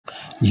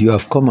You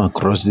have come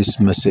across this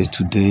message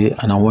today,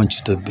 and I want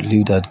you to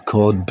believe that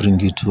God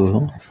bring you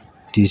to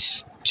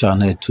this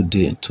channel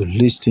today to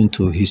listen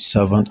to his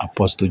servant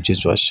Apostle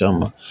Joshua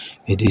Selman.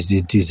 It is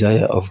the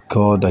desire of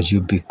God that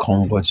you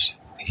become what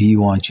he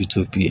wants you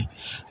to be.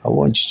 I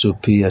want you to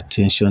pay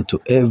attention to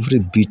every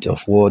bit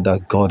of word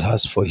that God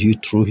has for you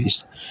through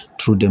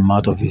the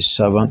mouth of his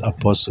servant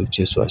Apostle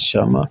Joshua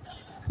Selman.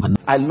 And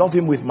I love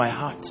him with my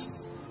heart,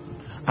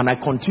 and I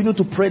continue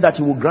to pray that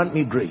he will grant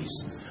me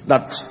grace,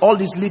 that all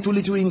these little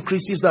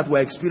increases that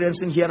we're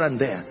experiencing here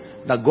and there,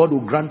 that God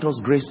will grant us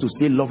grace to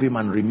still love him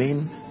and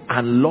remain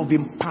and love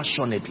him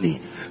passionately.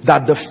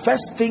 That the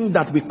first thing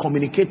that we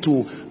communicate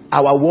to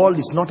our world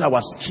is not our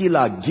skill,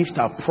 our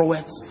gift, our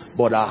prowess,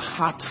 but our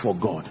heart for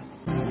God.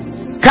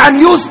 Can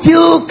you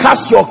still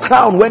cast your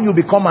crown when you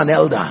become an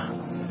elder?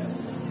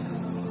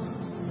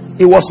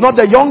 It was not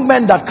the young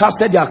men that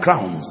casted their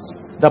crowns.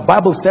 The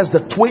Bible says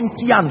the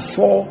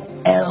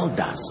 24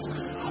 elders.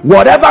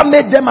 Whatever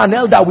made them an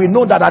elder, we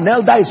know that an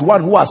elder is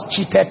one who has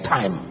cheated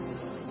time.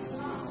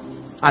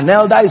 An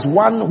elder is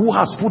one who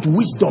has put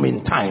wisdom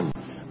in time,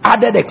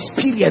 added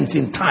experience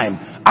in time,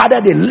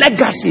 added a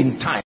legacy in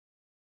time.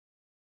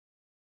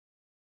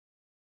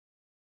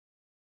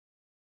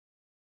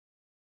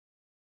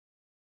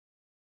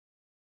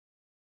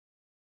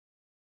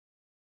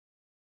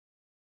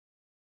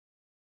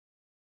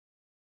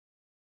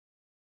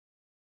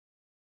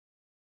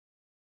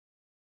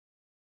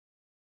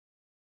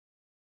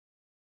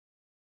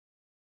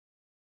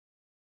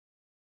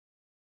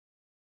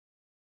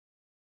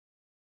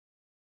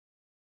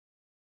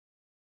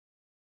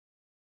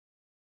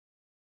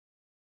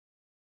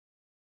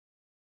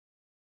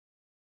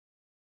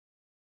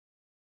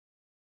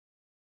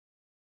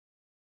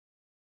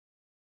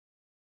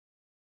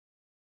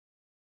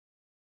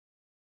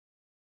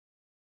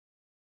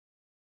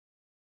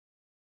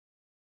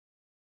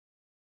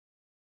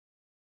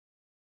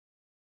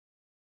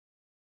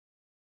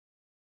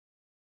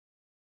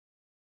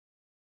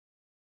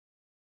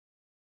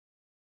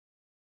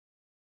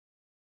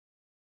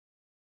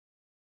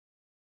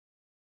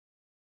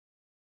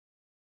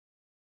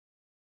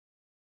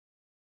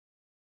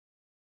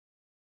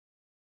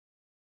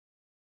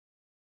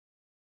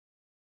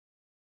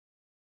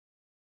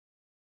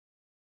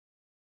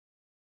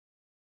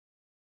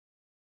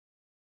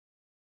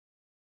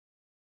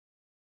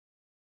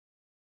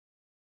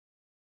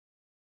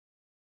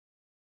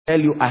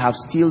 I have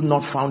still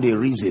not found a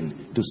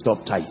reason to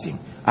stop tithing.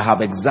 I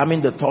have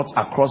examined the thoughts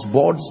across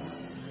boards.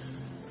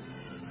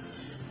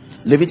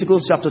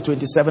 Leviticus chapter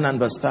 27 and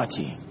verse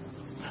 30.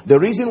 The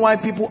reason why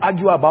people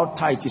argue about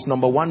tithe is,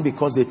 number one,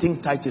 because they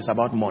think tithe is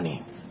about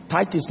money.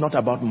 Tithe is not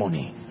about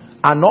money.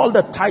 And all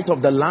the tithe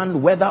of the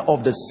land, whether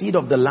of the seed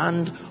of the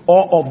land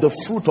or of the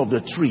fruit of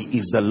the tree,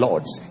 is the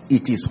Lord's.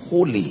 It is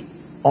holy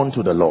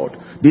unto the Lord.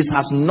 This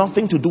has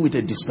nothing to do with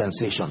a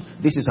dispensation.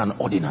 This is an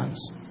ordinance.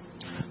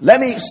 Let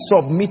me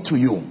submit to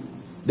you.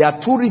 There are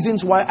two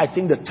reasons why I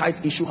think the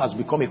tithe issue has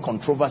become a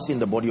controversy in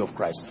the body of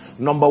Christ.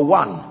 Number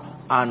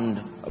one, and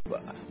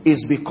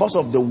is because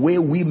of the way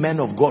we men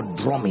of God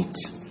drum it.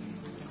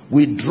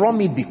 We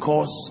drum it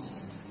because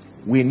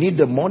we need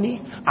the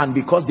money, and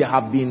because there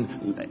have been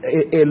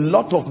a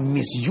lot of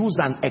misuse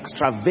and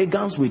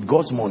extravagance with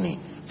God's money.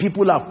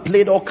 People have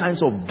played all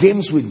kinds of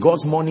games with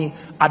God's money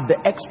at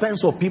the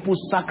expense of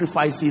people's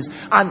sacrifices.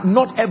 And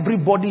not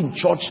everybody in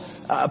church,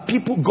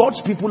 God's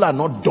people are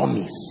not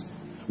dummies.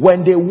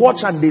 When they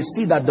watch and they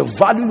see that the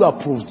value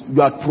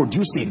you are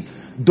producing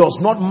does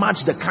not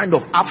match the kind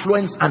of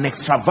affluence and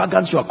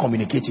extravagance you are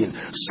communicating,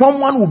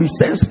 someone will be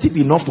sensitive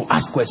enough to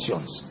ask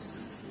questions.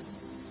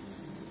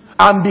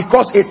 And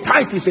because a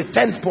tithe is a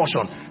 10th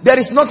portion, there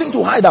is nothing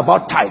to hide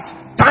about tithe.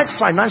 Tithe,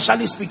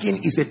 financially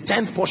speaking, is a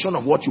 10th portion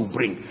of what you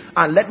bring.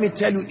 And let me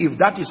tell you, if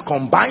that is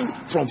combined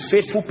from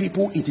faithful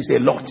people, it is a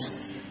lot.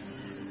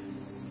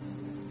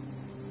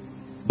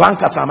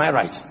 Bankers, am I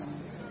right?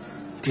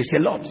 It is a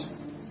lot.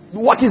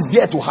 What is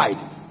there to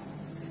hide?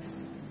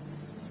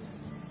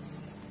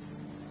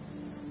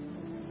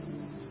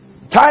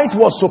 Tithe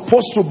was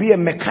supposed to be a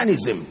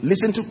mechanism.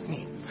 Listen to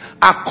me.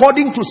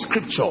 According to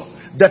scripture,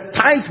 the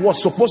tithe was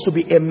supposed to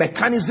be a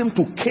mechanism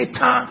to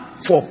cater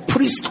for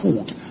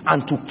priesthood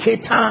and to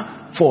cater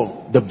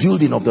for the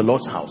building of the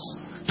Lord's house.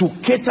 To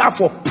cater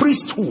for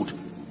priesthood.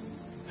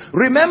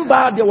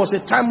 Remember, there was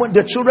a time when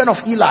the children of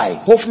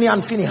Eli, Hophni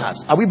and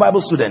Phinehas, are we Bible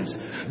students?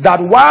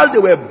 That while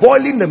they were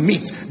boiling the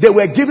meat, they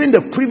were given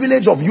the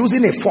privilege of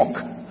using a fork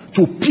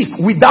to pick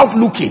without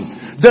looking.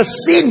 The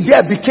sin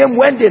there became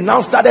when they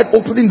now started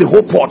opening the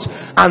whole pot,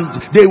 and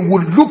they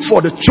would look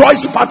for the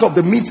choice part of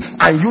the meat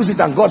and use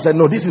it, and God said,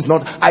 no, this is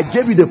not. I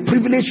gave you the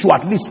privilege to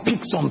at least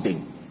pick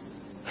something.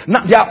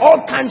 Now, there are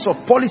all kinds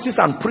of policies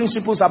and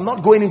principles. I'm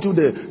not going into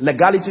the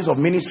legalities of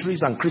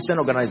ministries and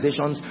Christian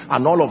organizations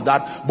and all of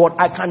that, but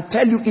I can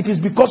tell you it is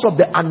because of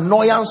the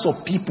annoyance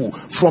of people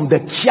from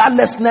the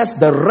carelessness,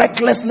 the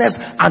recklessness,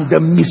 and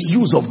the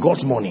misuse of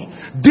God's money.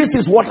 This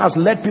is what has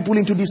led people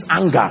into this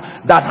anger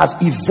that has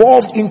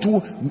evolved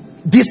into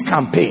this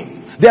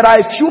campaign. There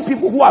are a few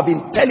people who have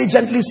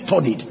intelligently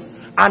studied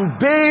And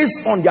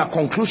based on their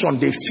conclusion,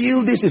 they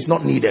feel this is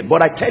not needed.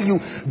 But I tell you,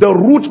 the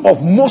root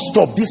of most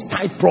of this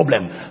tithe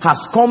problem has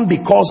come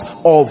because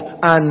of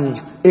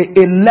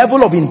a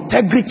level of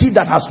integrity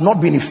that has not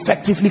been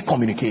effectively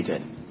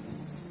communicated.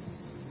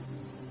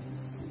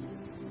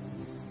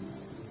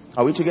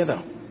 Are we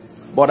together?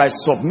 But I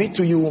submit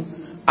to you,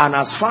 and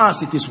as far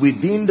as it is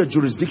within the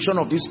jurisdiction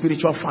of this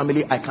spiritual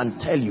family, I can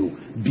tell you,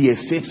 be a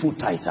faithful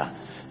tither.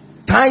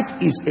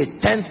 Tithe is a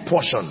 10th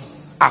portion,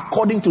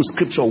 according to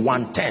scripture,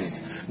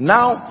 1/10.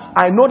 Now,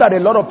 I know that a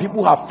lot of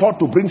people have thought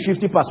to bring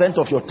 50%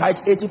 of your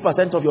tithe,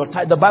 80% of your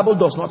tithe. The Bible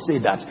does not say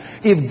that.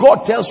 If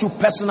God tells you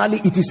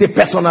personally, it is a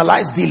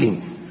personalized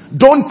dealing.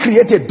 Don't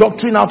create a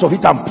doctrine out of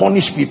it and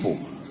punish people.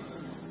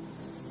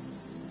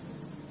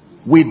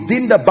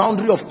 Within the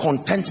boundary of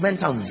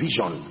contentment and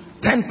vision,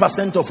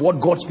 10% of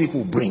what God's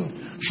people bring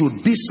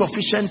should be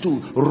sufficient to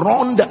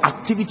run the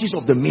activities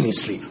of the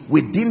ministry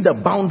within the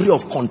boundary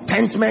of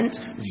contentment,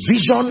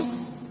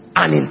 vision,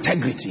 and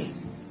integrity.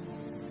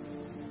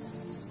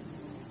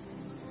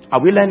 Are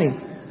we learning?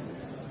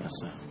 Yes,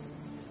 sir.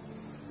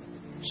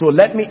 So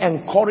let me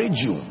encourage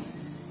you,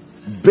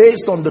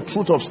 based on the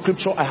truth of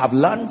scripture I have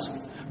learned,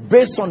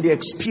 based on the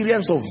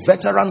experience of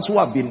veterans who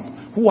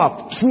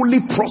have truly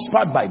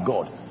prospered by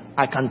God,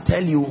 I can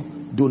tell you,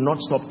 do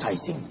not stop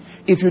tithing.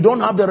 If you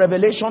don't have the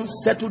revelation,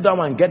 settle down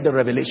and get the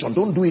revelation.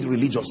 Don't do it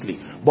religiously.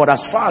 But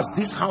as far as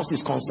this house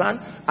is concerned,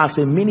 as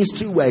a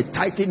ministry, we're a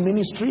tithing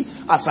ministry.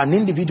 As an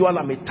individual,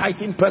 I'm a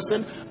tithing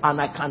person.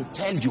 And I can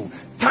tell you,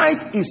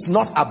 tithe is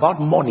not about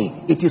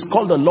money. It is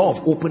called the law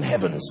of open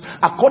heavens.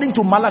 According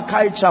to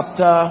Malachi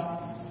chapter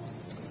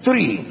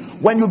 3,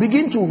 when you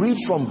begin to read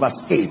from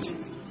verse 8,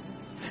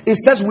 it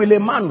says, will a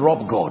man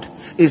rob God?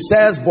 It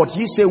says, but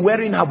ye say,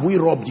 wherein have we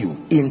robbed you?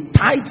 In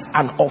tithes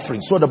and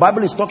offerings. So the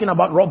Bible is talking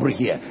about robbery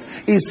here.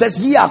 It says,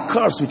 ye are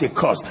cursed with a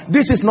curse.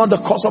 This is not the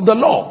curse of the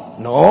law.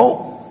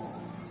 No.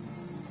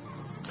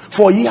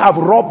 For ye have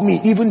robbed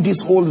me, even this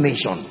whole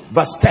nation.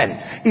 Verse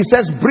 10. It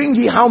says, bring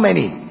ye how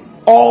many?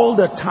 All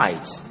the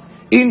tithes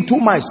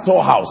into my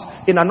storehouse.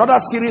 In another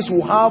series,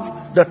 we'll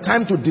have the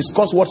time to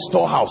discuss what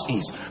storehouse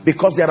is,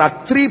 because there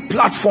are 3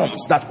 platforms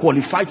that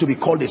qualify to be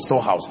called a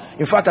storehouse.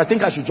 In fact, I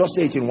think I should just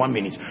say it in 1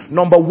 minute.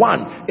 Number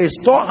 1, a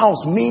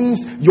storehouse means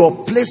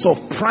your place of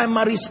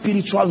primary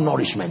spiritual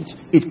nourishment.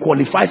 It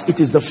qualifies. It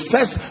is the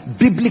first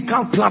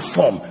biblical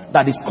platform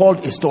that is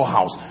called a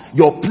storehouse.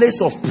 Your place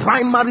of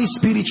primary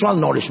spiritual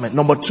nourishment.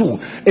 Number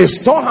 2, a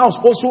storehouse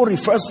also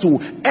refers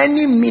to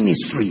any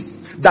ministry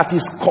that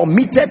is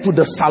committed to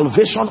the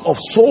salvation of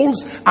souls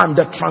and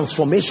the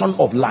transformation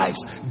of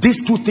lives. These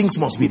 2 things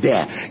must be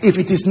there.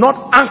 If it is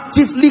not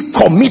actively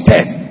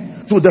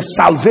committed to the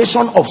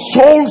salvation of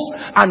souls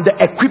and the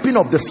equipping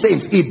of the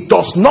saints, it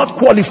does not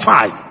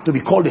qualify to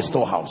be called a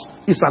storehouse.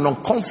 It's an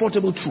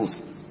uncomfortable truth,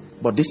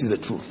 but this is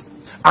the truth.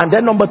 And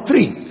then number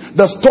 3,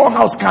 the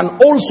storehouse can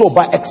also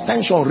by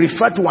extension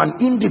refer to an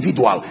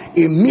individual,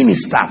 a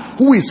minister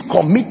who is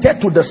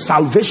committed to the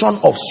salvation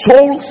of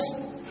souls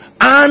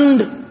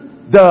and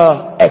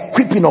the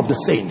equipping of the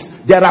saints.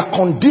 There are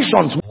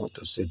conditions. I want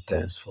to say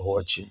thanks for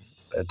watching.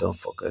 Don't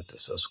forget to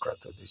subscribe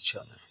to this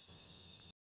channel.